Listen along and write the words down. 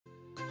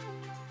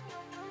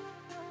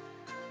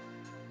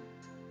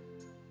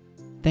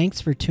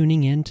Thanks for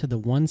tuning in to the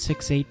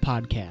 168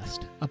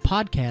 Podcast, a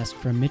podcast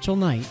from Mitchell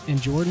Knight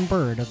and Jordan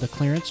Bird of the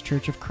Clarence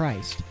Church of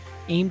Christ,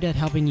 aimed at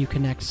helping you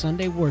connect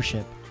Sunday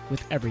worship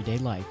with everyday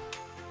life.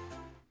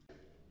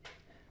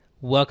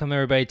 Welcome,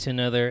 everybody, to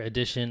another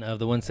edition of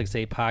the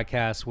 168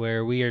 Podcast,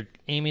 where we are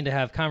aiming to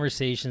have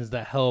conversations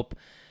that help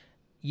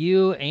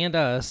you and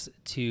us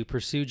to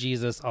pursue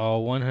Jesus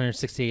all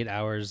 168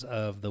 hours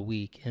of the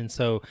week. And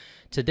so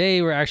today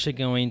we're actually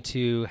going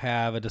to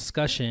have a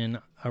discussion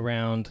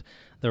around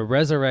the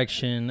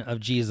resurrection of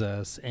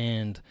Jesus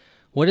and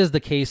what is the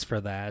case for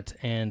that.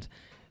 And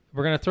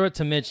we're going to throw it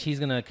to Mitch. He's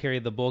going to carry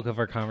the bulk of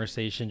our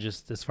conversation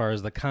just as far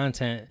as the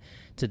content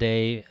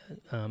today.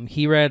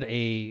 He read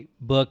a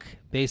book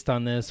based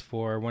on this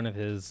for one of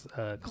his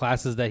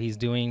classes that he's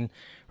doing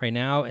right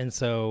now. And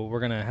so we're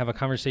going to have a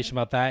conversation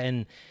about that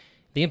and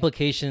the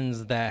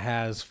implications that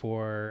has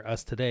for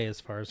us today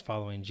as far as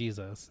following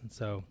Jesus. And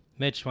so,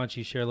 Mitch, why don't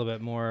you share a little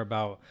bit more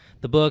about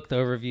the book, the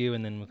overview,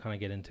 and then we'll kind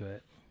of get into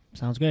it.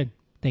 Sounds good.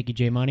 Thank you,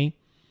 J Money.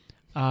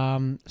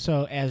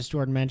 So as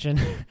Jordan mentioned,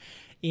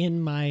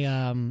 in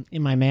my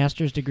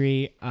master's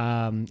degree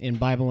in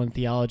Bible and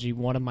theology,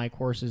 one of my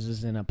courses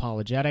is in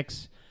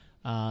apologetics.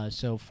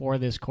 So for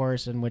this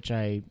course in which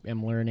I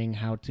am learning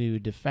how to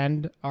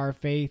defend our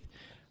faith,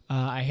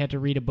 I had to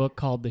read a book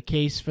called The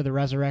Case for the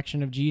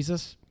Resurrection of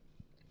Jesus.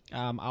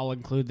 I'll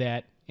include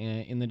that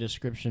in the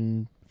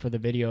description for the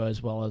video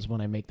as well as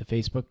when I make the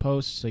Facebook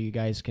post, so you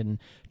guys can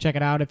check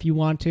it out if you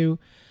want to.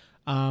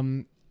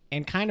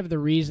 And kind of the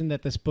reason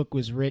that this book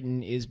was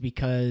written is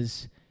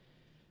because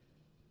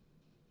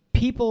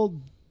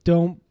people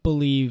don't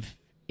believe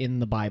in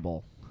the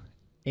Bible.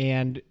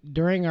 And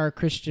during our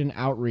Christian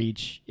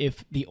outreach,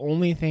 if the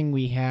only thing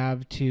we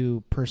have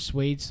to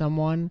persuade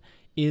someone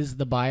is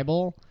the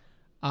Bible,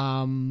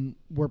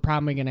 we're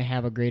probably going to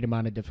have a great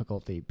amount of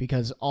difficulty,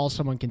 because all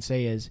someone can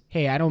say is,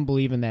 hey, I don't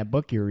believe in that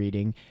book you're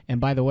reading,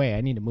 and by the way, I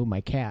need to move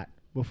my cat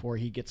before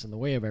he gets in the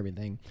way of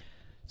everything.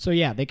 So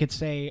yeah, they could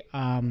say,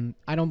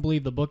 I don't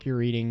believe the book you're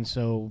reading,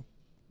 so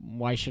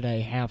why should I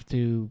have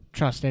to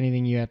trust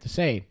anything you have to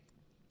say?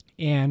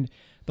 And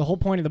the whole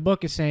point of the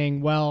book is saying,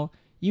 well,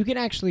 you can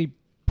actually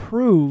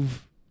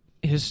prove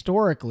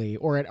historically,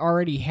 or it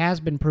already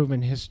has been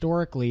proven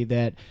historically,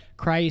 that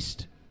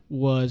Christ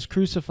was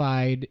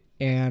crucified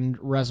and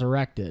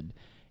resurrected.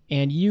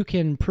 And you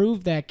can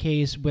prove that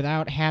case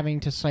without having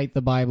to cite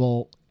the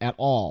Bible at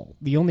all.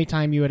 The only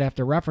time you would have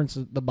to reference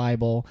the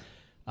Bible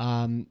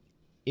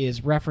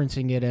is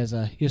referencing it as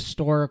a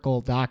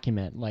historical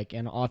document, like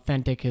an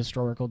authentic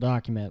historical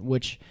document,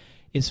 which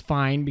is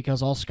fine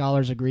because all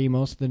scholars agree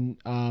most of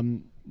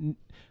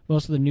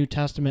the New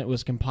Testament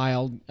was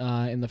compiled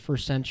in the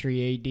 1st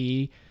century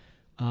A.D.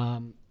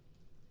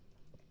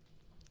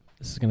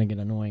 This is going to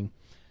get annoying.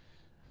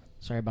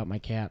 Sorry about my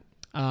cat.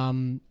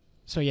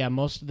 So yeah,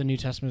 most of the New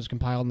Testament was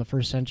compiled in the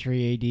 1st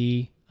century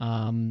A.D.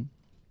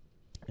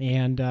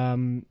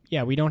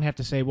 Yeah, we don't have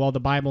to say, well, the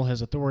Bible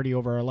has authority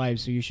over our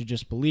lives, so you should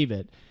just believe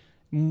it.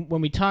 When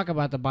we talk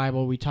about the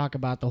Bible, we talk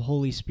about the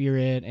Holy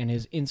Spirit and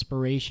his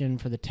inspiration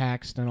for the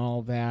text and all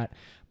of that.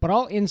 But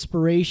all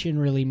inspiration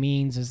really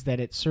means is that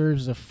it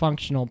serves a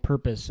functional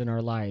purpose in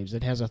our lives.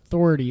 It has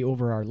authority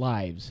over our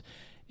lives.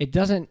 It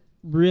doesn't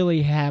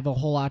really have a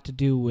whole lot to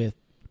do with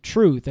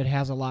truth. It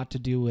has a lot to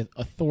do with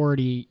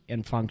authority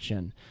and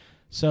function.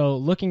 So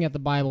looking at the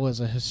Bible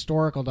as a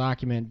historical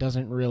document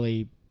doesn't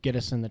really get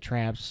us in the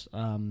traps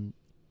from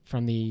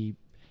the,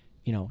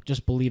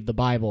 just believe the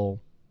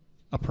Bible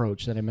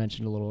approach that I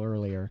mentioned a little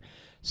earlier.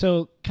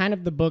 So kind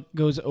of the book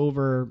goes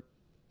over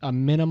a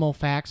minimal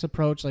facts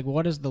approach, like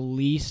what is the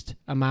least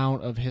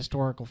amount of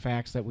historical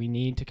facts that we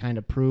need to kind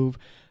of prove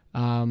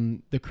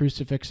the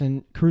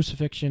crucifixion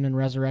and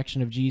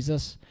resurrection of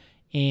Jesus.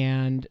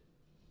 And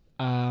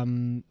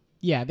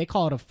they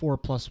call it a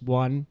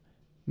 4+1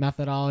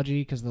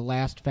 methodology, because the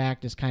last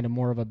fact is kind of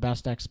more of a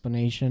best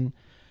explanation.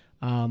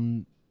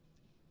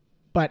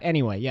 But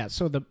anyway, yeah,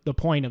 so the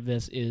point of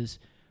this is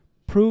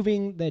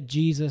proving that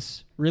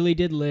Jesus really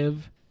did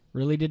live,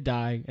 really did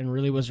die, and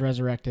really was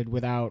resurrected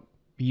without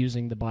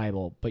using the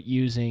Bible, but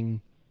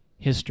using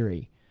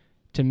history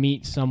to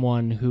meet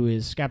someone who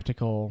is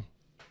skeptical,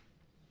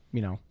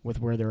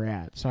 with where they're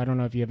at. So I don't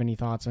know if you have any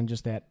thoughts on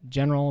just that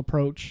general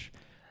approach,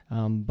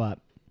 but...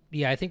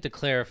 Yeah, I think to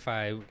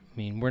clarify,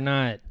 you're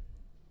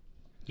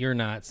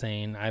not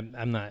saying,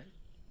 I'm not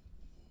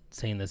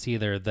saying this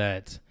either,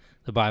 that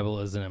the Bible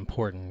isn't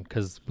important,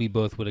 because we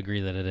both would agree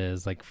that it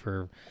is. Like,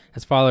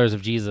 as followers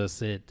of Jesus,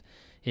 it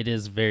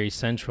is very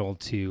central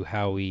to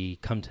how we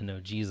come to know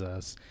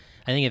Jesus.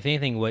 I think if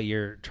anything, what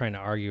you're trying to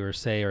argue or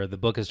say, or the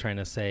book is trying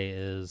to say,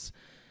 is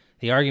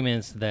the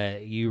arguments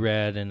that you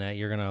read and that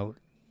you're going to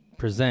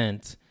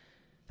present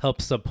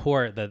help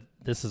support that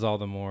this is all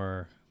the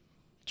more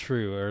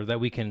true, or that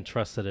we can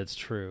trust that it's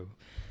true.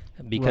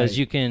 Because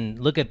You can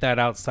look at that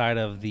outside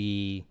of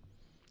the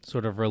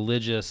sort of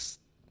religious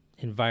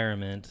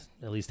environment,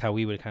 at least how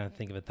we would kind of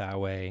think of it that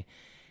way,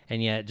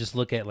 and yet just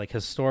look at like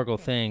historical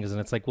things,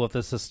 and it's like, well,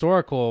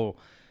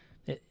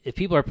 if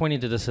people are pointing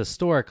to this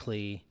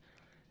historically,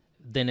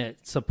 then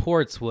it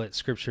supports what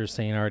Scripture is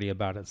saying already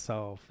about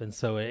itself. And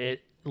so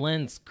it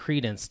lends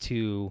credence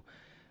to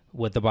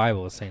what the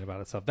Bible is saying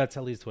about itself. That's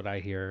at least what I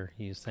hear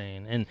you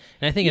saying. And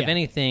I think if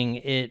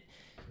anything,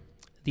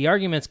 the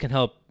arguments can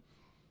help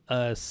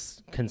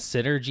us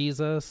consider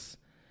Jesus,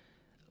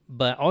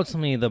 but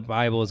ultimately the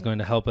Bible is going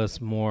to help us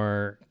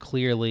more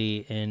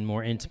clearly and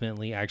more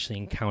intimately actually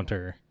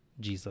encounter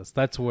Jesus.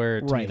 That's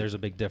where, to me, there's a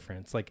big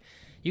difference. Like,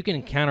 you can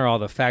encounter all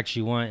the facts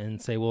you want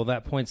and say, well,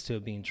 that points to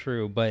it being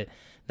true, but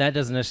that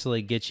doesn't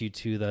necessarily get you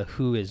to the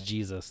who is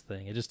Jesus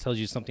thing. It just tells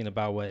you something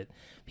about what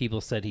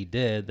people said he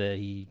did, that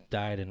he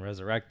died and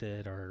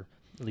resurrected, or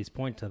at least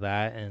point to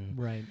that.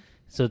 And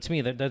so to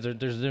me, there's a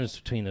difference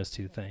between those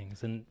two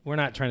things. And we're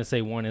not trying to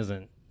say one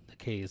isn't the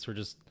case. We're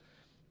just...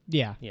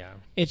 Yeah.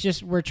 It's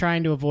just we're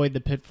trying to avoid the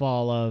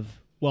pitfall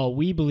of, well,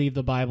 we believe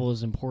the Bible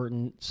is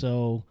important,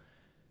 so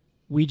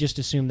we just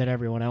assume that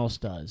everyone else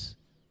does,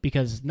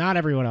 because not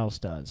everyone else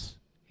does.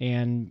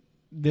 And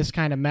this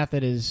kind of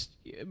method is,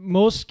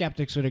 most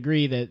skeptics would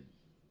agree that,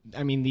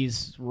 I mean,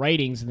 these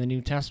writings in the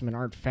New Testament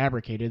aren't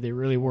fabricated. They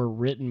really were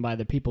written by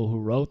the people who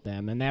wrote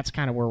them, and that's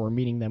kind of where we're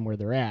meeting them where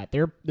they're at.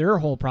 Their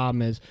whole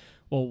problem is,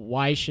 well,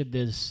 why should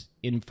this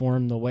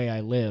inform the way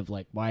I live?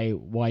 Like,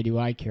 why do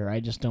I care? I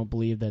just don't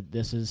believe that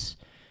this is,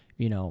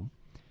 real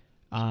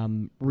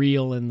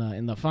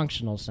in the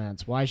functional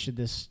sense. Why should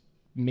this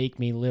make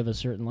me live a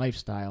certain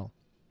lifestyle?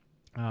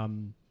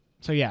 We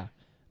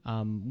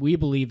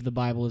believe the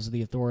Bible is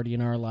the authority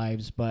in our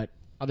lives, but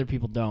other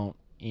people don't.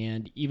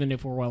 And even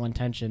if we're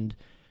well-intentioned,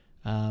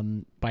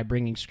 by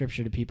bringing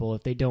Scripture to people,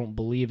 if they don't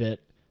believe it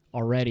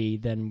already,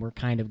 then we're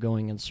kind of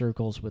going in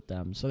circles with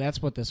them. So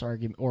that's what this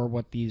argument, or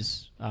what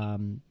these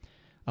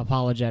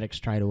apologetics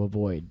try to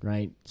avoid,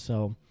 right?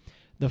 So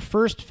the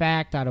first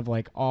fact out of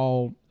like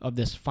all of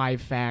this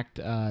 5-fact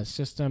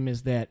system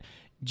is that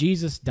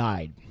Jesus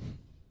died,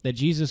 that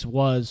Jesus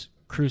was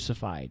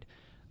crucified.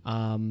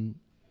 And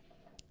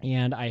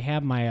I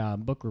have my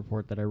book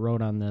report that I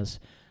wrote on this.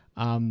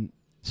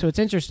 So it's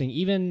interesting,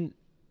 even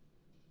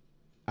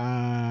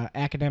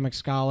academic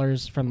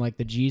scholars from like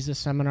the Jesus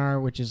Seminar,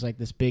 which is like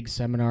this big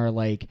seminar,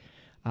 like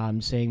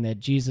saying that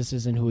Jesus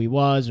isn't who he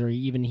was, or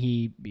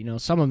even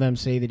some of them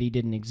say that he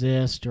didn't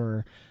exist,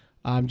 or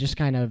just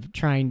kind of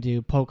trying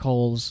to poke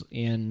holes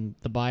in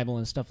the Bible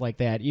and stuff like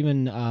that.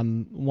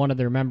 Even one of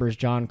their members,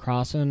 John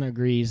Crossan,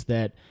 agrees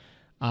that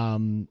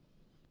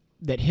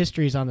that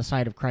history is on the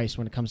side of Christ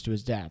when it comes to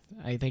his death.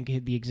 I think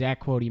the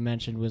exact quote he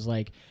mentioned was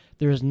like,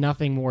 there is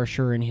nothing more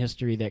sure in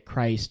history that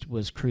Christ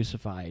was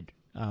crucified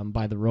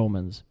by the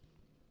Romans.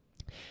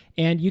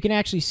 And you can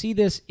actually see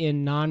this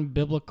in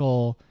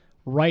non-biblical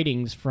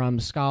writings from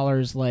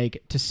scholars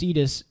like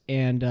Tacitus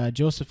and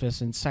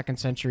Josephus in 2nd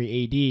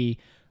century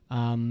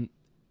AD,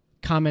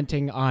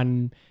 commenting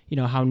on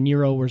how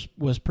Nero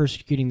was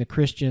persecuting the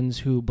Christians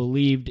who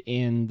believed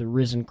in the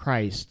risen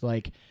Christ.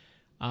 Like,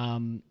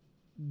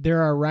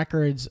 there are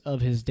records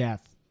of his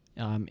death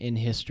in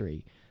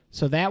history.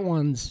 So that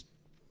one's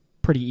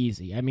pretty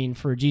easy. I mean,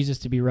 for Jesus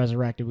to be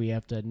resurrected, we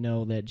have to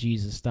know that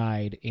Jesus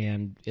died,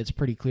 and it's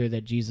pretty clear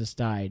that Jesus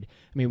died.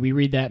 I mean, we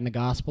read that in the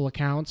gospel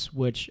accounts,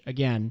 which,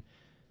 again,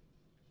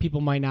 people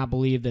might not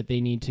believe that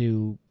they need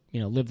to,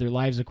 live their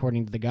lives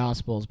according to the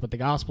gospels, but the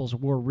gospels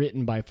were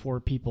written by 4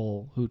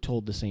 people who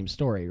told the same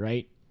story,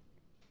 right?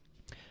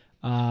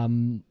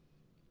 And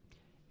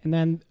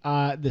then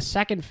the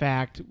second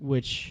fact,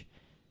 which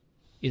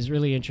is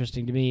really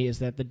interesting to me, is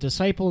that the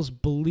disciples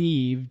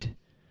believed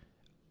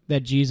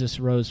that Jesus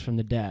rose from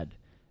the dead.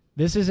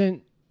 This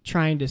isn't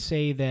trying to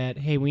say that,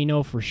 hey, we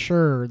know for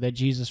sure that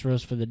Jesus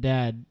rose from the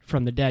dead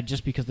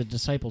just because the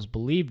disciples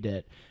believed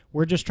it.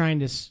 We're just trying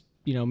to,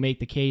 make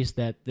the case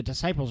that the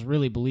disciples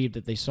really believed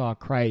that they saw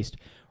Christ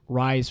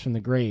rise from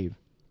the grave.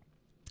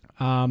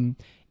 And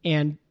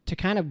to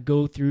kind of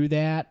go through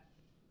that,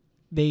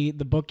 the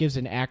book gives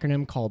an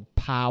acronym called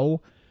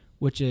POW,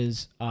 which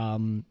is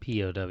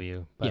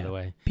POW, by the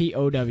way.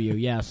 POW,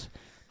 yes.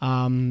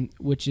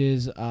 Which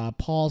is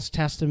Paul's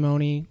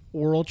testimony,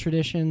 oral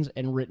traditions,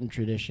 and written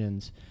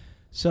traditions.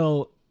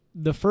 So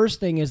the first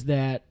thing is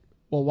that,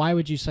 well, why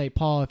would you cite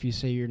Paul if you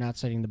say you're not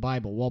citing the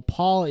Bible? Well,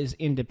 Paul is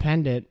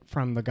independent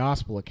from the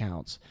gospel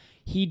accounts.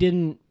 He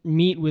didn't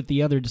meet with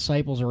the other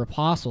disciples or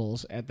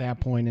apostles at that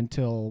point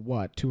until,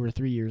 2 or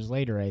 3 years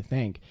later, I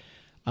think.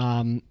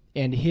 And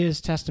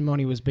his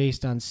testimony was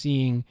based on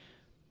seeing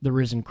the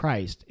risen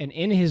Christ. And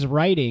in his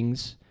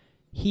writings,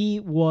 he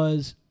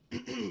was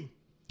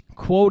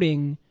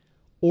quoting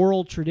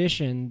oral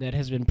tradition that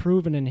has been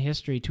proven in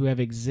history to have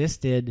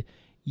existed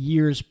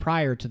years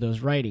prior to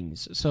those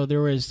writings. So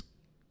there was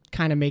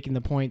kind of making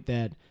the point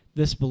that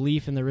this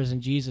belief in the risen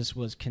Jesus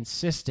was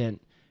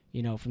consistent,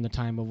 from the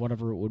time of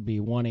whatever it would be,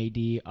 1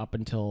 AD up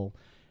until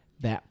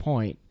that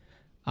point.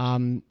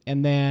 And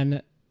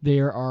then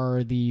there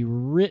are the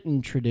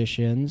written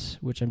traditions,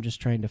 which I'm just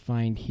trying to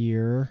find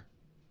here,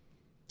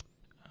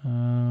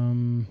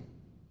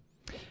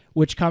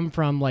 which come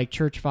from like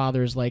church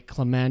fathers like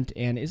Clement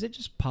and, is it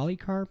just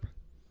Polycarp?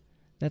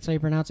 That's how you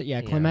pronounce it?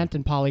 Yeah, Clement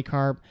and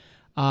Polycarp,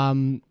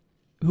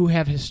 who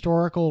have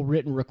historical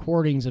written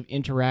recordings of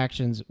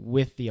interactions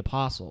with the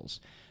apostles.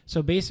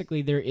 So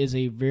basically, there is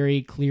a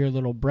very clear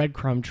little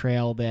breadcrumb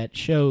trail that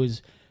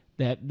shows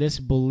that this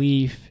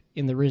belief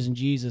in the risen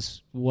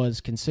Jesus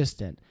was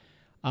consistent.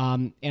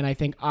 And I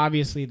think,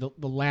 obviously, the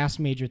last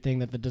major thing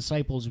that the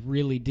disciples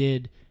really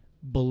did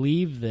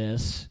believe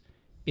this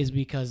is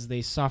because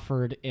they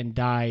suffered and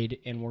died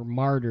and were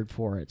martyred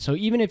for it. So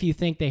even if you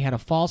think they had a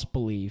false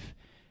belief,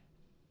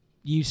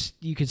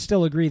 you could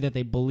still agree that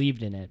they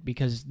believed in it,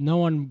 because no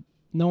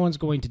one's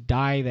going to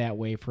die that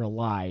way for a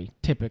lie,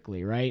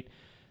 typically, right?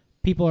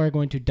 People are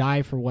going to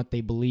die for what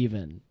they believe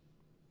in.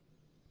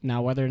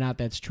 Now, whether or not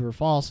that's true or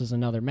false is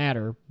another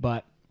matter,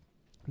 but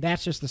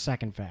that's just the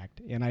second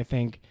fact. And I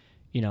think,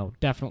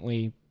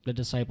 definitely the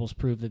disciples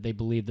proved that they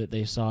believed that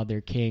they saw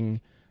their king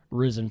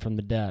risen from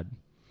the dead.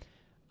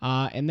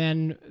 And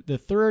then the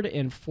third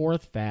and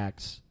fourth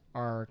facts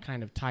are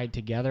kind of tied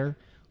together,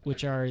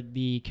 which are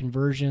the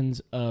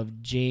conversions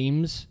of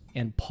James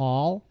and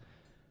Paul.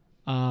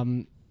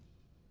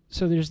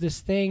 So there's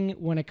this thing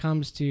when it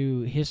comes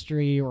to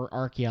history or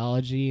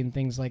archaeology and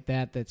things like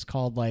that that's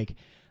called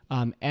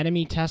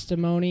enemy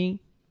testimony,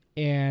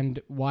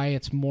 and why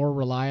it's more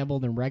reliable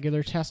than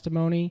regular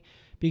testimony.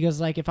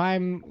 Because if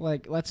I'm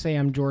let's say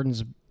I'm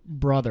Jordan's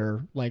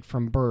brother,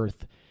 from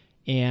birth,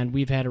 and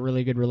we've had a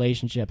really good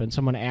relationship, and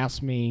someone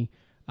asks me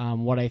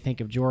what I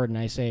think of Jordan,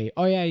 I say,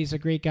 oh yeah, he's a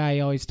great guy,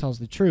 he always tells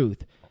the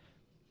truth.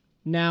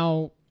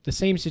 Now, the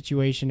same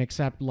situation,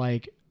 except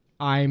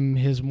I'm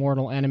his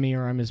mortal enemy,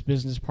 or I'm his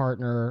business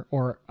partner,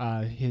 or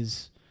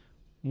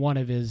one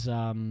of his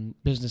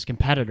business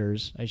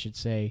competitors, I should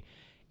say.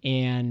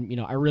 And,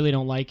 I really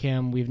don't like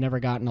him. We've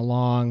never gotten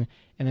along.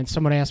 And then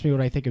someone asked me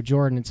what I think of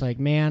Jordan. It's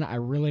man, I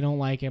really don't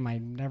like him.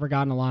 I've never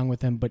gotten along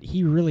with him, but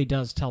he really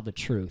does tell the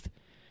truth.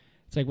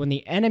 It's when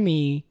the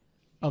enemy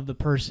of the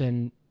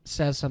person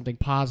says something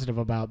positive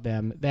about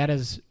them, that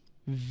is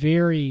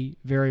very,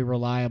 very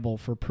reliable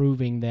for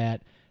proving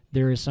that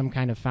there is some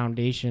kind of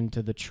foundation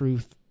to the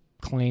truth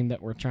claim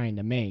that we're trying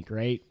to make,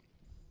 right?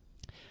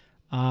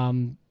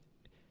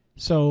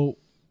 So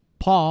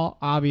Paul,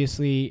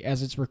 obviously,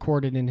 as it's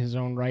recorded in his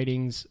own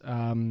writings,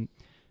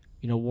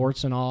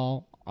 warts and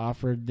all,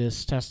 offered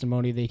this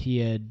testimony that he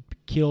had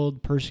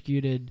killed,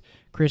 persecuted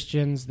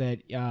Christians, that,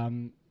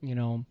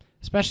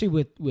 especially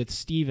with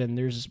Stephen,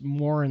 there's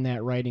more in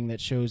that writing that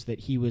shows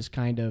that he was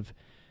kind of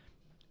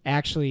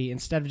actually,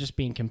 instead of just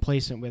being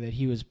complacent with it,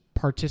 he was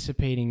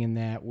participating in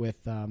that with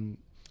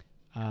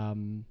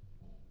kind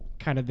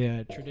of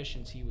the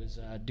traditions he was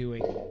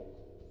doing.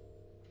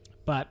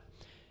 But,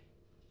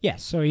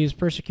 yes, so he was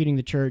persecuting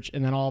the church,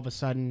 and then all of a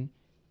sudden,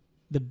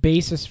 the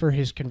basis for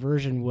his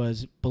conversion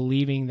was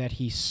believing that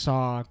he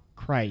saw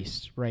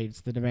Christ, right? It's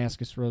the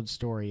Damascus Road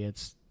story.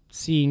 It's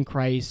seeing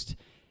Christ,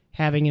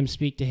 having him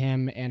speak to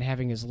him, and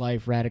having his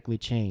life radically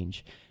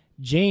change.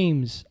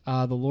 James,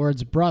 the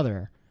Lord's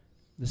brother,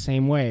 the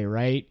same way,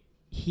 right?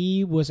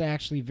 He was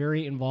actually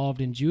very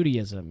involved in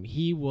Judaism.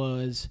 He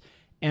was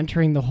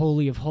entering the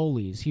Holy of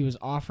Holies. He was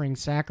offering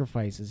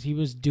sacrifices. He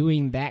was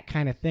doing that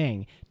kind of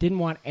thing. Didn't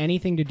want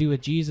anything to do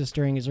with Jesus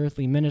during his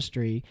earthly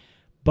ministry,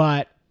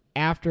 but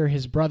after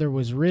his brother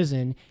was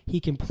risen, he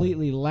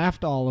completely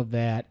left all of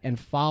that and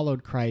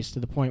followed Christ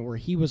to the point where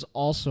he was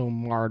also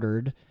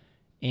martyred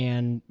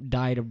and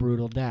died a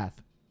brutal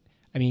death.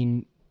 I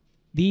mean,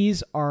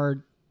 these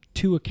are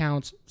two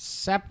accounts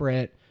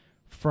separate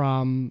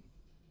from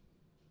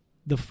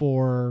the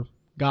four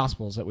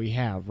Gospels that we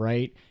have,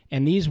 right?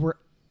 And these were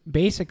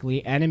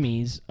basically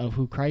enemies of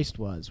who Christ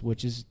was,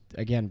 which is,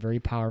 again, very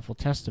powerful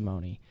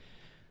testimony.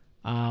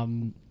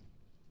 So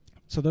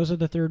those are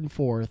the third and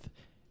fourth.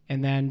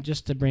 And then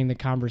just to bring the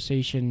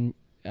conversation,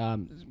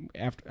 I'll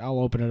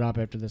open it up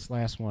after this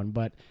last one,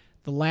 but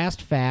the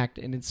last fact,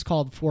 and it's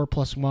called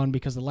 4+1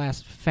 because the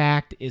last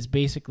fact is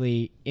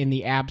basically in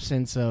the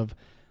absence of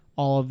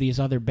all of these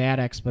other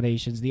bad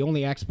explanations. The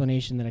only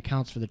explanation that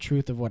accounts for the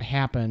truth of what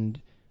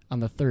happened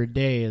on the third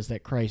day is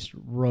that Christ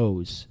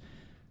rose.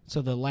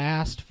 So the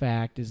last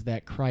fact is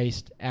that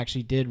Christ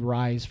actually did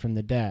rise from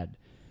the dead.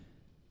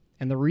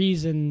 And the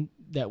reason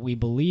that we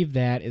believe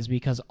that is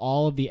because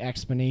all of the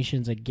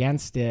explanations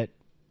against it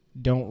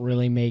don't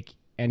really make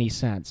any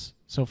sense.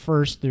 So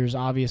first, there's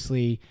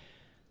obviously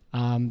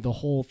the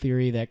whole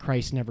theory that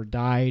Christ never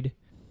died,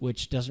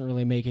 which doesn't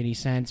really make any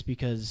sense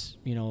because,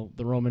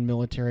 the Roman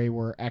military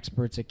were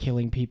experts at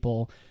killing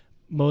people.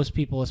 Most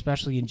people,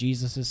 especially in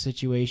Jesus'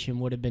 situation,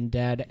 would have been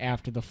dead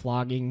after the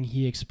flogging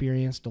he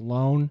experienced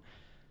alone.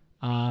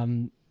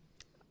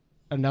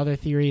 Another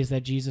theory is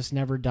that Jesus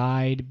never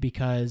died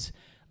because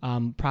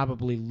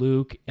probably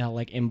Luke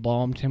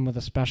embalmed him with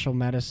a special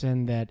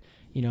medicine that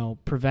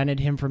prevented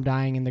him from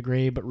dying in the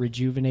grave but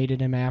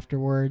rejuvenated him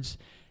afterwards.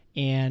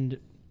 And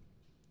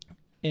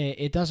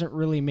it doesn't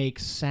really make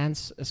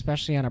sense,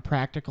 especially on a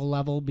practical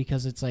level,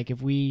 because it's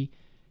if we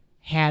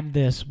had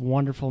this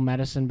wonderful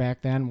medicine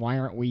back then, why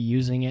aren't we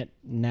using it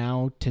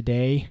now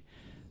today?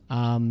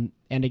 And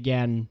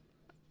again,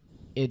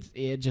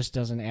 it just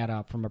doesn't add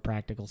up from a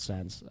practical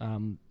sense.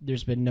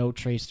 There's been no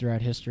trace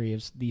throughout history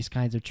of these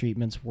kinds of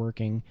treatments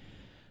working.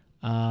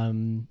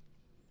 Like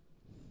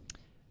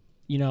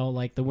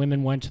the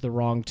women went to the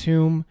wrong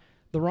tomb.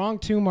 The wrong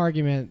tomb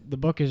argument, the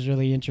book is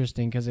really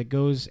interesting because it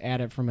goes at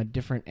it from a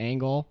different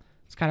angle.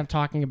 It's kind of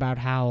talking about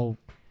how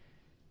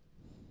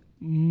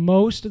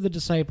most of the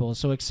disciples,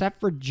 so except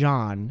for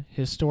John,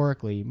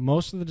 historically,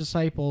 most of the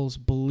disciples'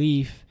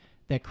 belief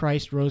that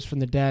Christ rose from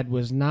the dead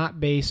was not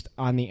based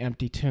on the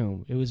empty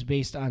tomb. It was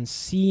based on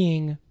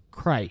seeing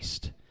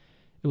Christ.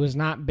 It was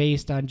not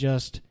based on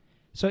just...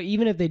 So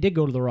even if they did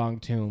go to the wrong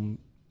tomb,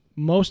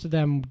 most of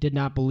them did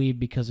not believe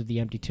because of the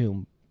empty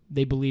tomb.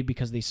 They believed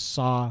because they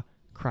saw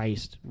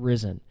Christ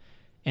risen.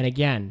 And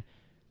again,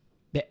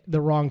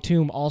 the wrong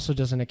tomb also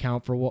doesn't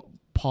account for what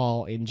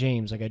Paul and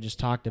James, like I just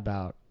talked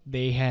about.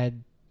 They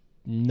had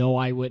no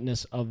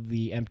eyewitness of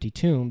the empty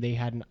tomb. They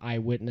had an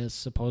eyewitness,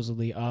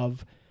 supposedly,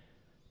 of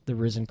the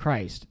risen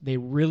Christ. They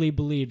really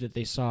believed that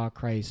they saw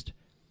Christ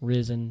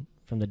risen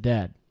from the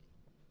dead.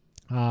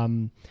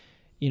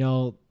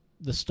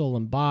 The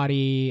stolen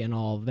body and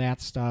all of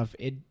that stuff,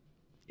 it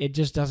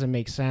just doesn't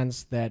make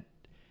sense that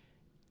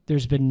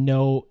there's been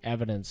no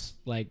evidence,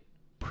 like,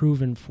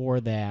 proven for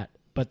that.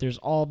 But there's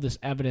all this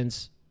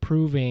evidence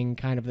proving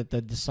kind of that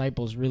the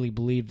disciples really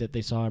believed that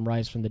they saw him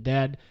rise from the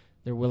dead,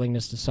 their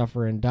willingness to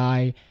suffer and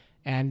die.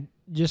 And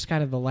just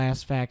kind of the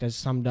last fact I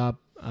summed up,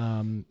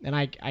 and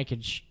I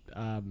could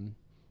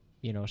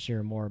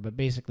share more, but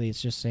basically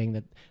it's just saying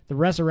that the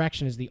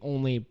resurrection is the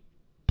only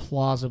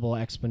plausible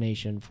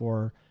explanation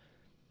for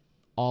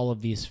all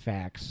of these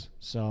facts.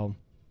 So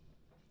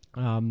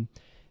the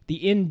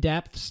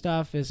in-depth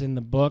stuff is in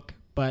the book,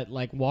 but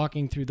like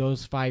walking through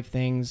those 5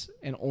 things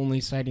and only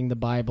citing the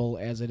Bible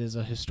as it is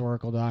a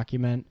historical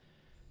document,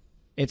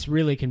 it's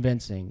really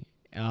convincing.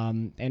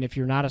 And if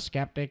you're not a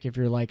skeptic, if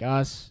you're like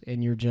us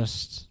and you're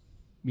just,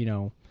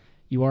 you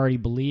already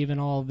believe in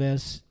all of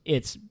this,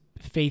 it's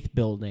faith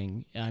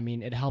building. I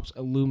mean, it helps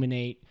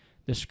illuminate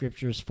the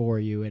scriptures for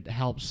you. It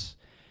helps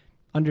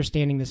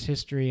understanding this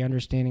history,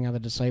 understanding how the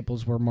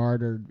disciples were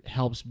martyred,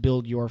 helps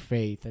build your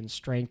faith and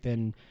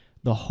strengthen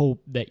the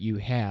hope that you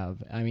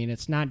have. I mean,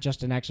 it's not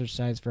just an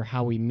exercise for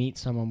how we meet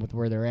someone with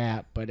where they're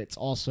at, but it's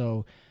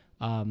also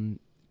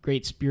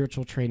great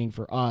spiritual training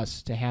for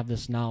us to have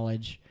this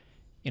knowledge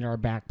in our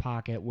back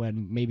pocket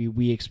when maybe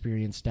we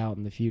experience doubt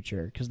in the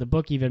future. Because the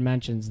book even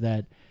mentions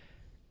that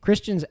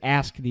Christians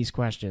ask these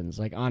questions,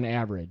 like on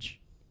average,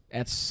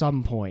 at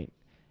some point.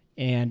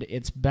 And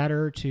it's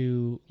better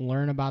to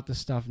learn about this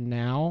stuff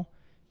now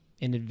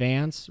in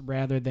advance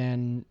rather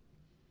than,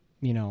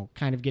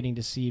 kind of getting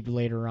deceived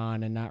later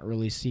on and not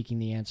really seeking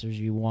the answers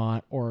you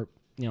want, or,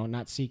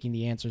 not seeking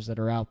the answers that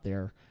are out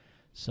there.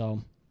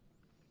 So,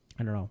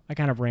 I don't know. I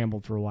kind of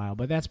rambled for a while,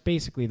 but that's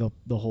basically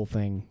the whole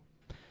thing.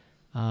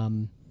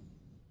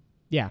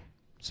 Yeah.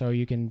 So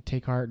you can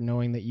take heart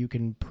knowing that you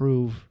can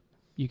prove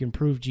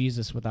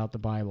Jesus without the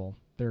Bible.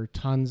 There's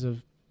tons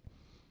of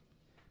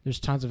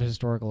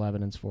historical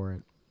evidence for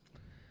it.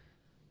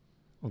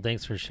 Well,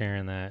 thanks for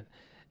sharing that.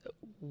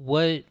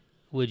 What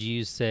would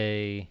you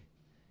say,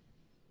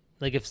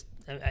 like, if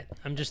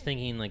I'm just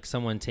thinking like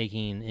someone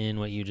taking in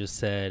what you just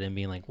said and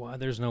being like, wow,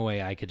 there's no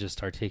way I could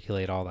just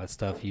articulate all that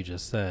stuff you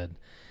just said.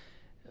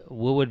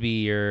 What would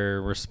be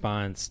your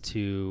response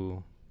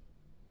to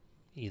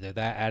either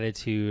that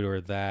attitude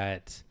or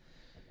that,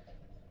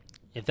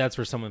 if that's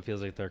where someone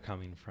feels like they're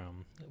coming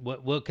from?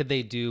 What could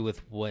they do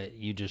with what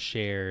you just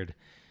shared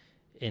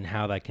and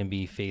how that can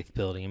be faith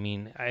building? I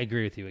mean, I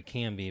agree with you, it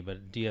can be,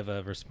 but do you have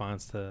a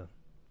response to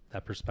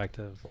that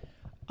perspective?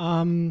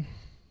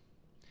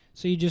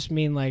 So you just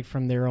mean like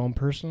from their own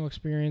personal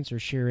experience or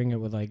sharing it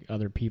with like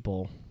other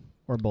people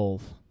or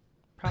both?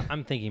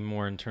 I'm thinking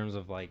more in terms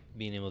of like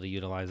being able to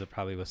utilize it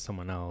probably with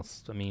someone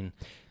else. I mean,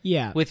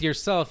 yeah, with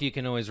yourself, you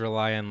can always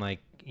rely on like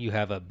you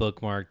have a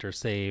bookmarked or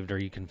saved, or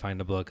you can find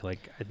a book.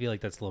 Like, I feel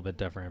like that's a little bit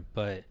different,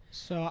 but.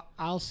 So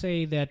I'll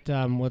say that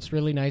what's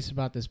really nice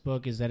about this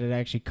book is that it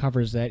actually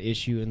covers that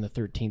issue in the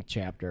 13th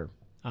chapter,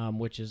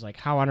 which is like,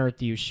 how on earth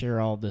do you share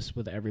all this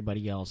with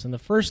everybody else? And the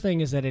first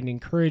thing is that it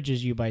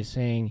encourages you by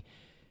saying,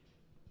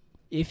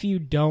 if you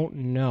don't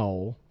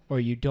know or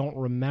you don't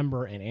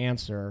remember an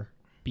answer,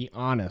 be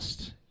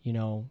honest,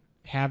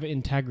 have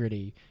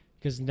integrity,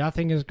 because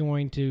nothing is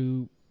going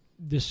to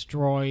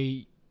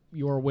destroy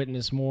your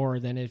witness more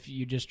than if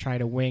you just try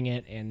to wing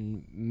it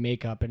and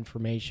make up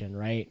information,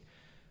 right?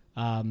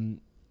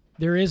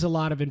 There is a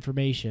lot of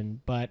information,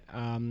 but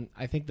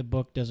I think the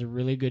book does a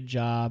really good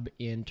job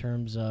in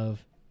terms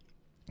of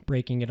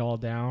breaking it all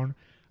down.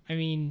 I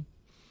mean,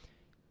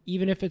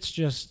 even if it's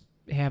just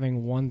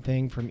having one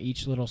thing from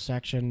each little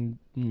section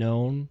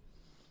known,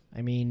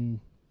 I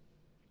mean,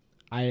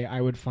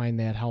 I would find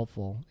that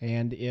helpful.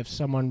 And if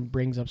someone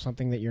brings up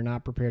something that you're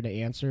not prepared to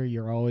answer,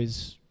 you're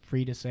always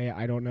free to say,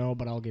 I don't know,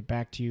 but I'll get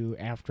back to you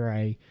after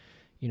I,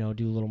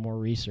 do a little more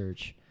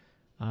research.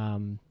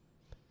 So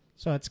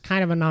it's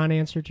kind of a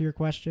non-answer to your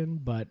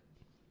question, but...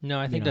 No,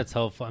 I think that's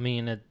helpful. I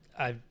mean,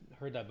 I've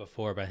heard that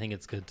before, but I think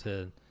it's good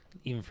to,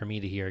 even for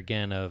me to hear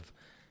again of,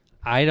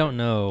 I don't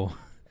know,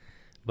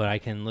 but I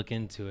can look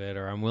into it,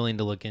 or I'm willing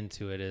to look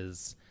into it,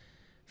 is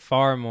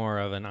far more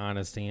of an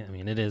honest I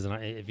mean, it is,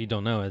 if you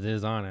don't know, it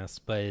is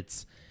honest,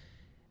 but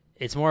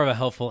it's more of a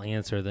helpful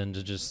answer than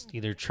to just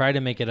either try to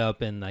make it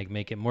up and like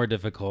make it more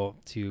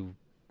difficult to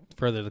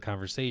further the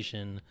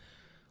conversation,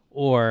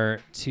 or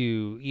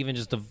to even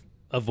just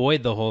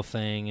avoid the whole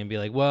thing and be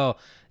like, well,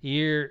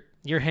 your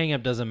hang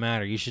up doesn't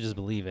matter, you should just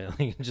believe it.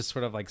 Like, just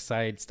sort of like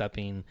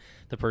sidestepping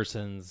the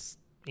person's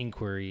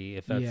inquiry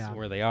if that's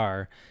where they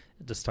are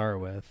to start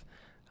with.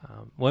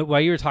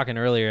 While you were talking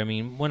earlier, I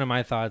mean, one of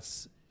my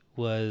thoughts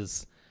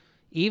was,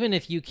 even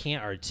if you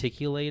can't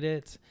articulate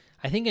it,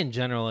 I think in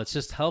general it's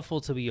just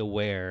helpful to be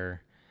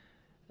aware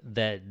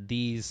that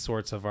these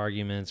sorts of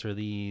arguments or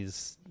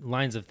these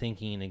lines of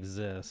thinking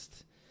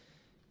exist,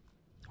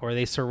 or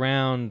they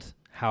surround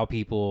how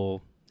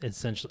people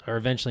essentially or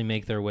eventually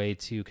make their way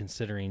to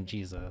considering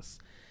Jesus.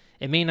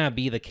 It may not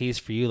be the case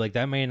for you, like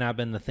that may not have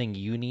been the thing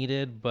you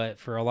needed, but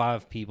for a lot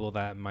of people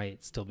that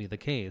might still be the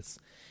case.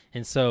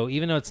 And so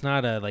even though it's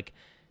not a like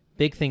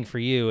big thing for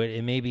you,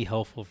 it may be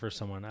helpful for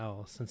someone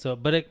else. And so,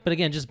 but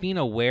again, just being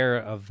aware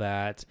of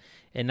that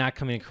and not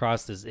coming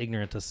across as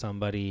ignorant to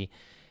somebody,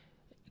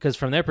 because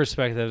from their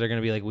perspective, they're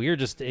going to be like, well, you're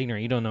just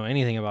ignorant. You don't know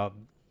anything about,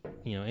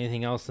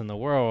 anything else in the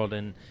world.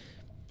 And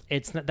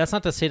that's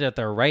not to say that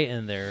they're right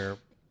in their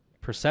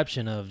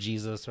perception of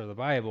Jesus or the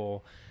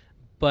Bible,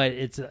 but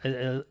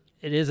it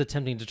is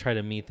attempting to try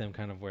to meet them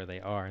kind of where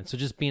they are. And so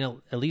just being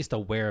at least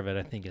aware of it,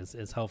 I think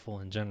is helpful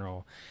in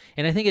general.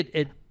 And I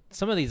think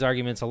some of these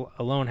arguments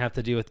alone have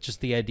to do with just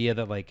the idea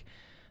that like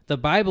the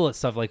Bible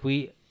itself, like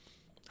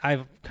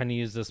I've kind of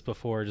used this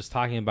before, just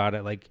talking about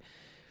it. Like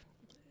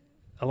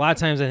a lot of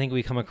times I think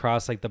we come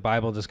across like the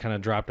Bible just kind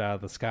of dropped out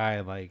of the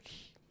sky. Like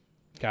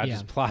God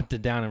just plopped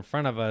it down in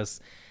front of us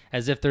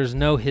as if there's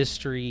no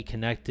history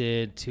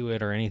connected to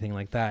it or anything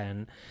like that.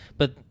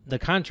 But the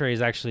contrary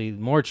is actually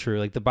more true.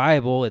 Like the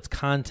Bible, its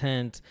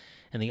content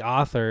and the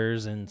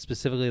authors, and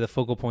specifically the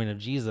focal point of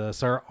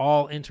Jesus, are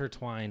all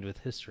intertwined with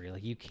history.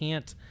 Like you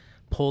can't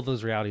pull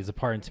those realities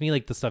apart. And to me,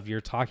 like the stuff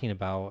you're talking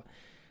about,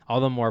 all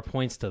the more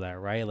points to that,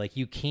 right? Like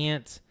you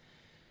can't,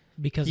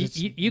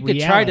 because you could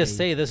try to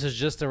say this is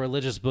just a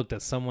religious book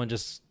that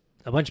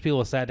a bunch of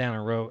people sat down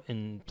and wrote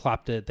and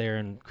plopped it there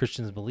and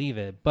Christians believe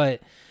it.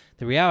 But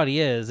the reality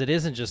is it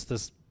isn't just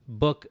this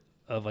book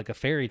of like a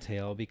fairy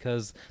tale,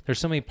 because there's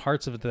so many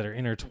parts of it that are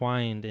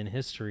intertwined in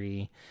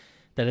history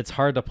that it's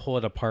hard to pull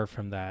it apart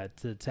from that,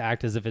 to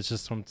act as if it's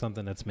just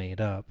something that's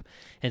made up.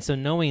 And so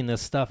knowing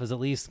this stuff is at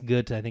least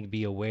good to, I think,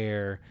 be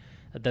aware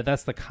that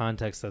that's the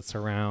context that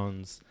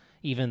surrounds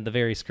even the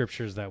very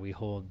scriptures that we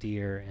hold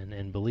dear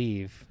and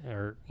believe,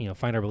 or,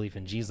 find our belief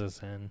in Jesus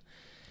in.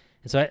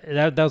 And so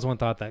that was one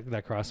thought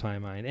that crossed my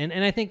mind.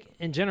 And I think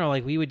in general,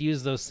 like we would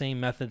use those same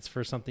methods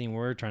for something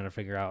we're trying to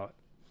figure out,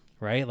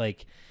 right?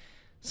 Like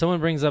someone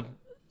brings up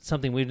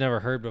something we've never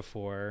heard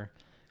before.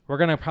 We're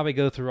going to probably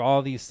go through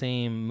all these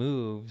same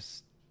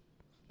moves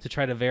to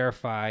try to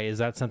verify, is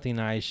that something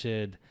I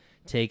should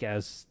take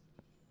as,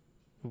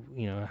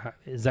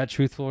 is that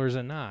truthful or is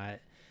it not?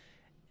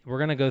 We're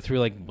going to go through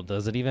like, well,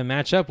 does it even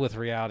match up with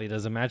reality?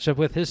 Does it match up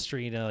with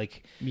history?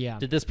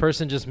 Did this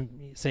person just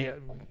say,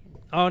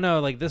 oh no,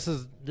 like this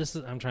is,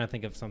 I'm trying to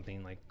think of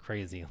something like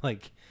crazy.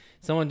 Like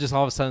someone just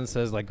all of a sudden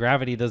says like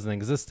gravity doesn't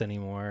exist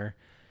anymore.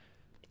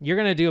 You're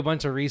going to do a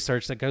bunch of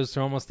research that goes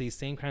through almost these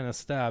same kind of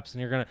steps,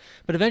 and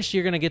but eventually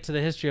you're going to get to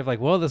the history of like,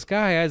 well, this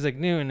guy, Isaac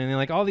Newton, and then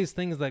like all these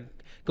things that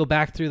go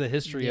back through the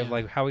history of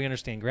like how we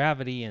understand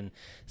gravity and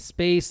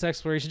space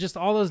exploration. Just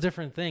all those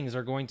different things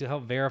are going to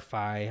help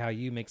verify how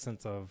you make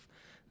sense of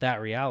that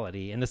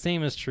reality. And the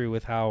same is true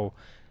with how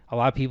a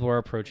lot of people are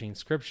approaching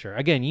scripture.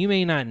 Again, you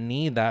may not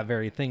need that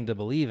very thing to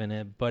believe in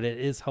it, but it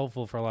is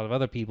helpful for a lot of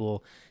other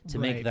people to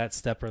make that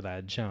step or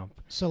that jump.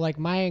 So like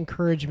my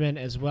encouragement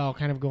as well,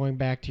 kind of going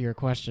back to your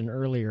question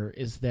earlier,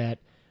 is that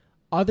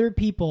other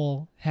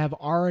people have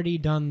already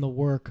done the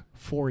work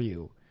for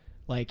you.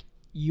 Like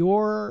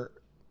your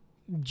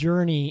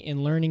journey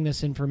in learning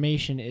this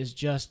information is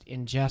just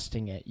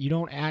ingesting it. You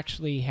don't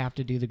actually have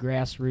to do the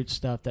grassroots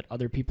stuff that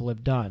other people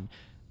have done.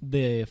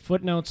 The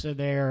footnotes are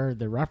there,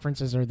 the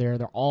references are there,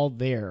 they're all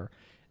there.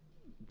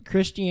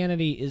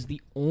 Christianity is the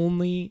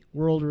only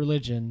world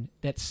religion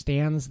that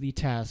stands the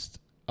test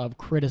of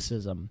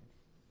criticism.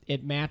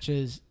 It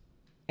matches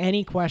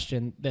any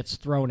question that's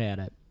thrown at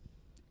it.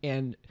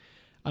 And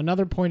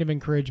another point of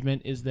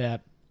encouragement is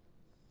that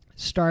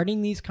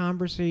starting these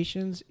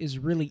conversations is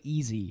really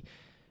easy,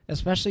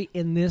 especially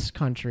in this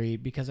country,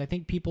 because I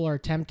think people are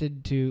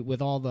tempted to,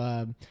 with all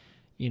the,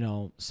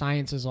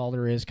 science is all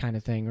there is kind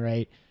of thing,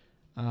 right?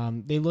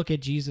 They look at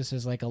Jesus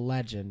as like a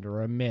legend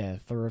or a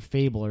myth or a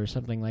fable or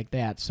something like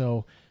that.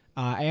 So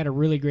I had a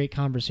really great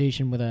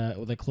conversation with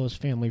a close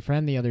family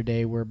friend the other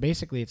day, where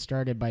basically it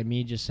started by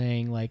me just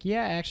saying like,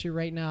 yeah, actually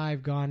right now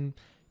I've gone,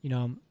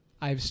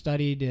 I've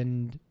studied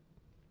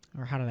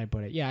or how did I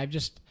put it? Yeah,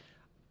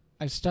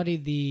 I've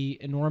studied the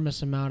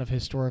enormous amount of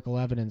historical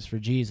evidence for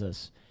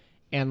Jesus.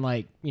 And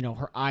like,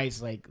 her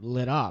eyes like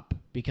lit up,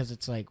 because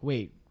it's like,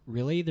 wait,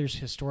 really? There's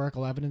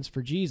historical evidence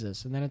for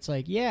Jesus? And then it's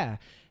like, yeah.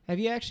 Have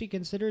you actually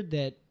considered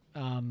that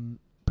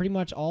pretty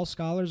much all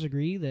scholars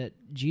agree that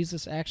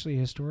Jesus actually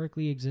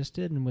historically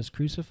existed and was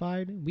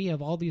crucified. We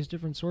have all these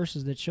different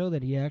sources that show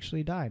that he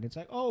actually died. It's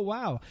like, oh,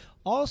 wow.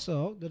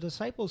 Also, the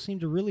disciples seem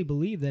to really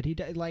believe that he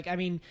died. Like, I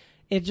mean,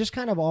 it just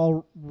kind of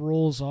all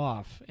rolls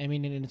off. I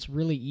mean, and it's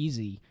really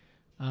easy.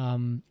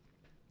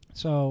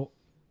 So,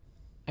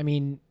 I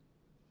mean,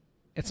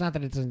 it's not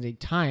that it doesn't take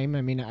time.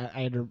 I mean,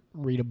 I had to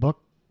read a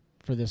book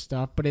for this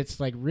stuff, but it's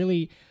like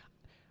really,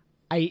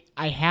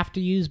 I have to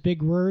use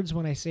big words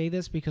when I say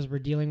this because we're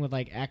dealing with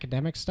like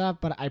academic stuff,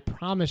 but I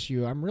promise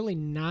you, I'm really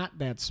not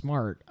that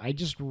smart. I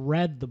just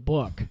read the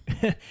book.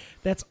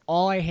 That's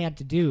all I had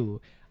to do.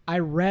 I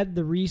read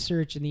the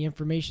research and the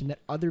information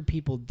that other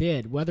people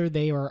did, whether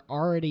they are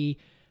already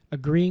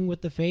agreeing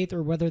with the faith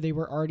or whether they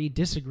were already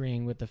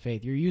disagreeing with the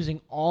faith. You're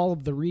using all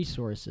of the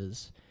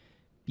resources.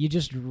 You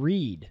just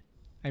read.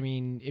 I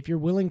mean, if you're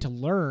willing to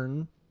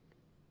learn,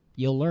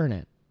 you'll learn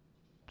it.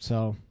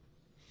 So,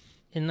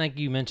 and like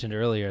you mentioned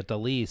earlier, at the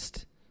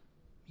least,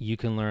 you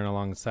can learn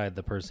alongside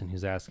the person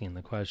who's asking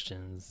the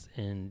questions,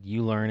 and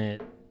you learn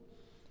it,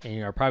 and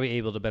you are probably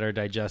able to better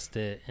digest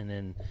it and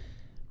then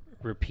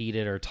repeat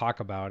it or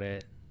talk about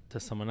it to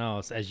someone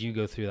else as you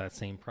go through that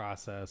same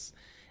process.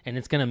 And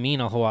it's going to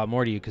mean a whole lot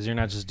more to you because you're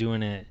not just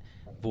doing it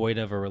void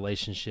of a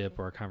relationship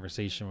or a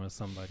conversation with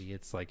somebody.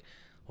 It's like,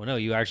 well, no,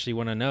 you actually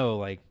want to know,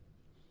 like,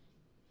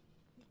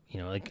 you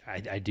know, like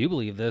I do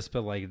believe this,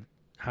 but like,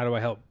 how do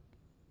I help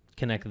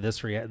connect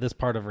this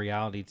part of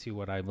reality to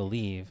what I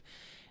believe?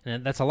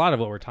 And that's a lot of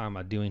what we're talking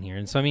about doing here.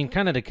 And so, I mean,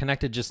 kind of to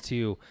connect it just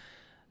to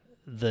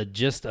the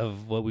gist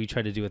of what we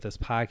try to do with this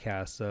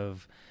podcast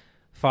of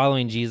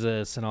following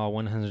Jesus in all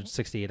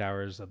 168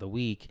 hours of the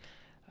week,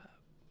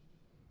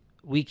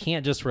 we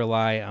can't just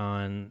rely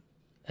on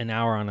an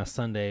hour on a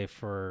Sunday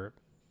for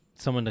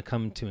someone to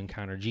come to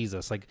encounter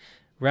Jesus. Like,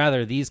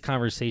 rather, these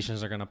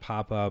conversations are going to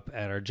pop up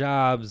at our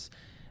jobs,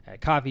 at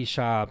coffee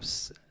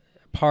shops,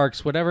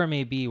 parks, whatever it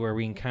may be where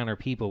we encounter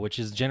people, which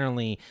is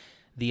generally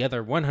the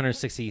other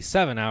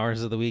 167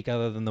 hours of the week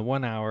other than the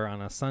 1 hour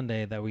on a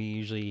Sunday that we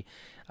usually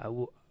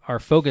are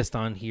focused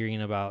on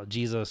hearing about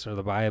Jesus or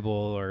the Bible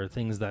or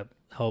things that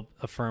help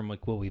affirm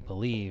like what we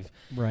believe.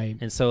 Right.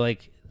 And so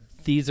like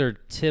these are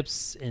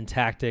tips and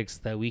tactics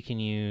that we can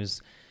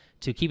use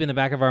to keep in the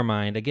back of our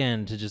mind,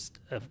 again, to just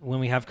when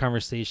we have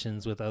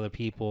conversations with other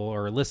people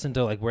or listen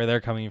to like where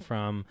they're coming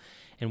from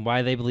and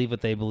why they believe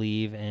what they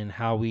believe and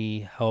how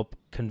we help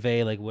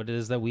convey like what it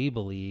is that we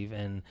believe,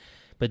 and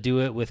but do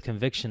it with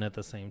conviction at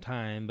the same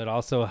time, but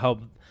also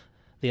help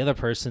the other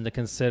person to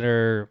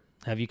consider,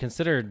 have you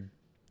considered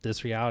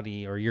this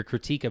reality or your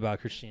critique about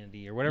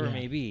Christianity or whatever it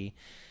may be.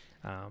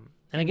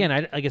 And again,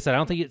 like I said, I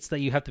don't think it's that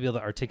you have to be able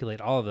to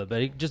articulate all of it,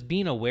 but just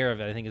being aware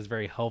of it, I think, is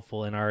very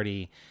helpful in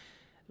already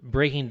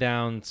breaking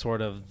down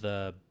sort of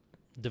the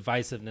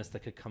divisiveness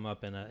that could come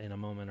up in a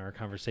moment or a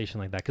conversation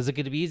like that. Because it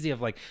could be easy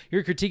of like,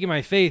 you're critiquing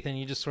my faith, and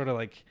you just sort of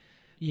like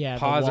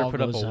pause or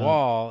put up a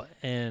wall.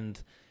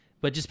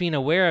 But just being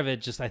aware of it,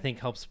 just I think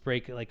helps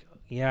break like,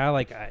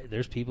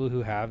 there's people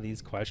who have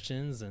these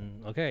questions,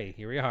 and okay,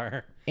 here we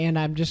are. And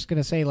I'm just going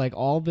to say, like,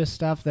 all this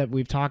stuff that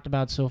we've talked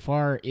about so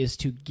far is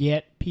to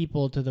get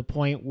people to the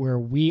point where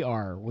we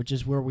are, which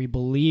is where we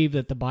believe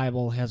that the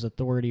Bible has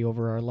authority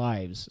over our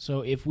lives.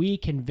 So if we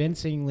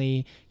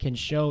convincingly can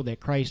show that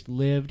Christ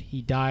lived,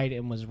 he died,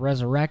 and was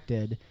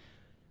resurrected,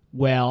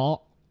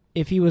 well,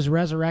 if he was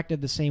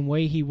resurrected the same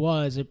way he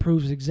was, it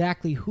proves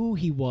exactly who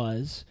he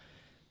was.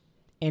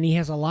 And he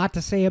has a lot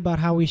to say about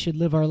how we should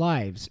live our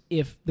lives.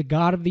 If the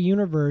God of the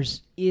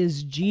universe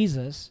is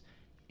Jesus,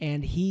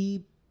 and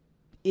he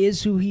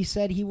is who he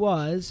said he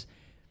was,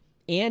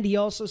 and he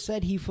also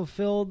said he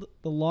fulfilled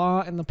the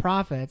law and the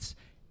prophets,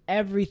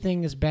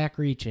 everything is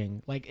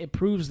back-reaching. Like, it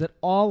proves that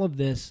all of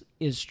this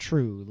is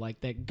true.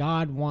 Like, that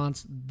God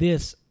wants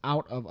this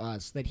out of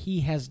us, that he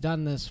has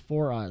done this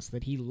for us,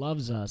 that he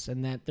loves us,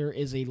 and that there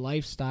is a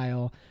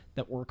lifestyle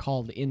that we're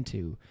called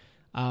into.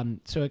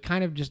 So it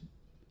kind of just...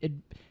 it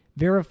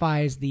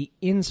verifies the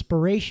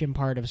inspiration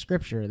part of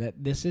Scripture,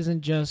 that this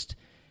isn't just,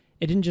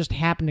 it didn't just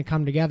happen to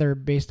come together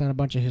based on a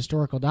bunch of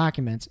historical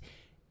documents.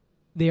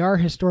 They are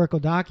historical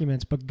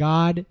documents, but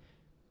God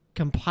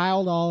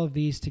compiled all of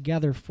these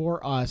together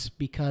for us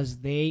because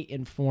they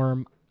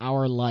inform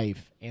our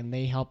life and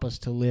they help us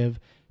to live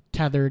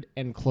tethered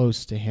and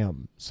close to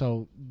him.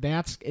 So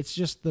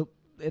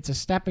it's a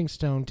stepping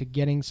stone to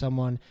getting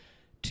someone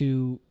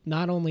to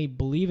not only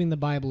believing the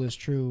Bible is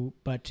true,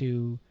 but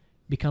to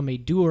become a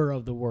doer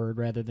of the word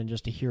rather than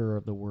just a hearer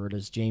of the word,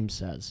 as James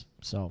says.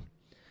 So,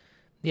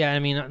 yeah, I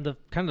mean, the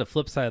kind of the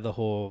flip side of the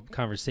whole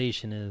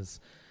conversation is,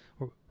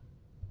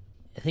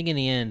 I think in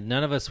the end,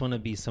 none of us want to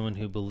be someone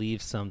who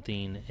believes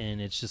something and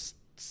it's just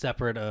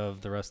separate of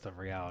the rest of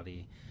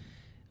reality.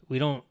 We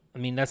don't, I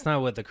mean, that's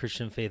not what the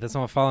Christian faith, that's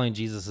not what following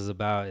Jesus is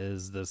about,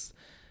 is this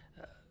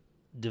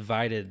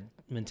divided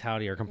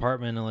mentality or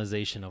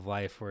compartmentalization of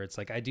life where it's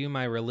like, I do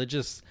my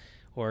religious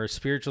or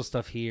spiritual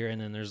stuff here, and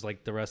then there's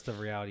like the rest of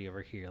reality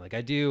over here. Like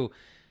I do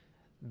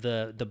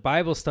the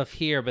Bible stuff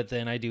here, but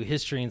then I do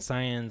history and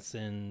science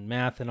and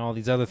math and all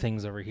these other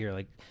things over here.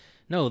 Like,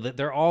 No, that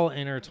they're all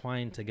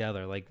intertwined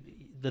together. Like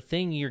the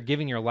thing you're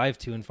giving your life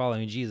to and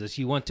following Jesus,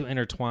 you want to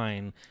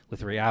intertwine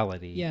with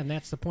reality. Yeah, and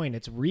that's the point.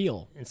 It's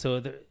real. And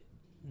so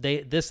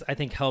this I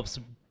think helps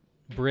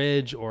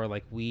bridge or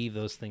like weave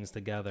those things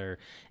together.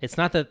 It's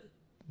not that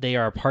they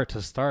are apart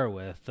to start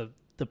with.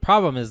 The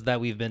problem is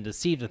that we've been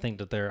deceived to think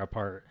that they're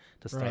apart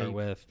to start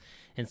with.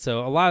 And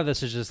so a lot of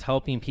this is just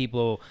helping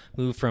people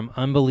move from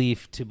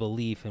unbelief to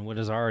belief in what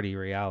is already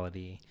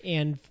reality.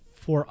 And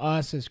for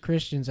us as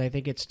Christians, I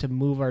think it's to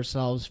move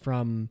ourselves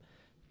from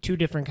two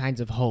different kinds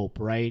of hope,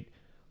 right?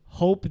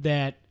 Hope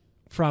that,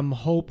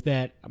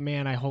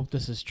 man, I hope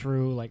this is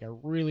true. Like, I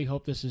really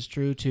hope this is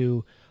true,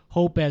 to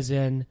hope as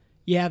in,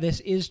 yeah,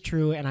 this is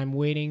true, and I'm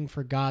waiting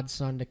for God's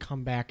Son to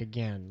come back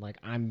again. Like,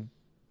 I'm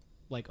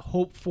like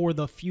hope for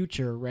the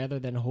future rather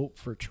than hope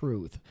for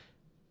truth.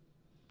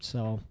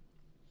 So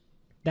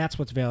that's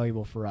what's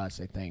valuable for us,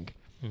 I think.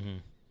 Mm-hmm.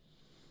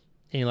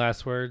 Any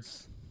last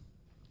words?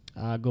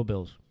 Go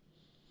Bills.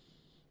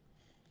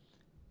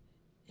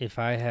 If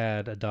I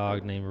had a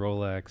dog named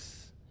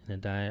Rolex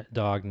and a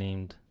dog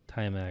named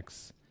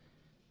Timex,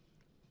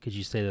 could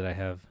you say that I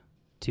have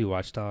two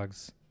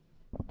watchdogs?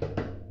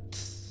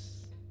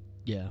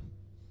 Yeah.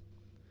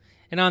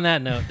 And on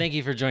that note, thank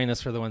you for joining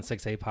us for the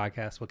 168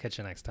 podcast. We'll catch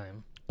you next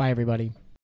time. Bye, everybody.